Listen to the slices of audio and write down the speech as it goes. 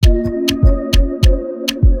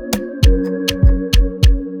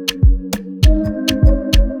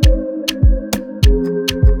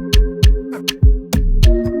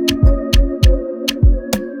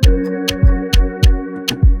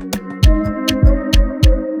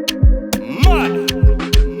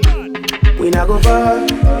not go far,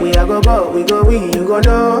 we a go, we go, you go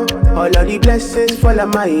know. All of the blessings fall on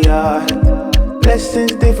my yard.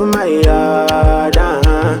 Blessings stay for my yard,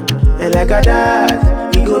 And like a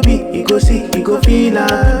dad, he go be, he go see, he go feel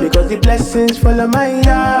because the blessings fall on my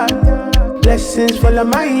yard. Blessings fall on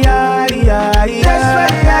my yard, That's why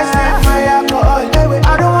I sip my alcohol.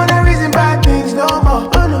 I don't wanna reason bad things no more.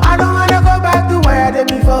 I don't wanna go back to where I did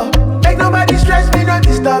before. Make nobody stress me, not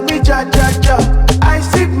disturb me, cha. I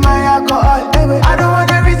sip my alcohol. I don't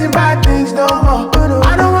wanna reason bad things no more.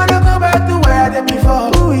 I don't wanna go back to where I did before.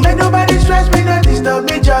 Make nobody stress me, not disturb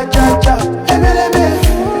me, cha.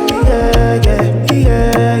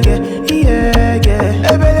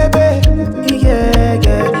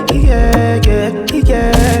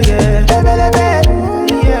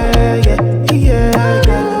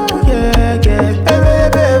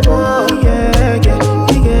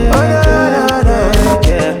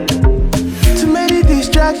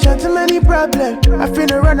 Too many problems. I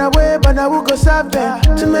finna run away, but I will go solve them.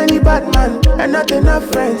 Too many bad men and not enough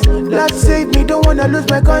friends. Lord save me, don't wanna lose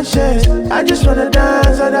my conscience. I just wanna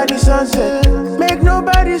dance under the sunset. Make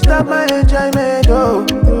nobody stop my enjoyment. Oh,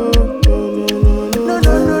 no.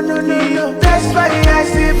 That's why I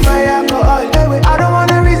sip my alcohol. I don't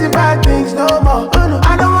wanna reason bad things no more.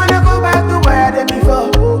 I don't wanna go back to where I did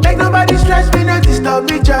before. Make nobody stress me, not disturb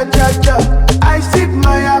me, cha. I sip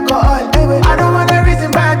my alcohol.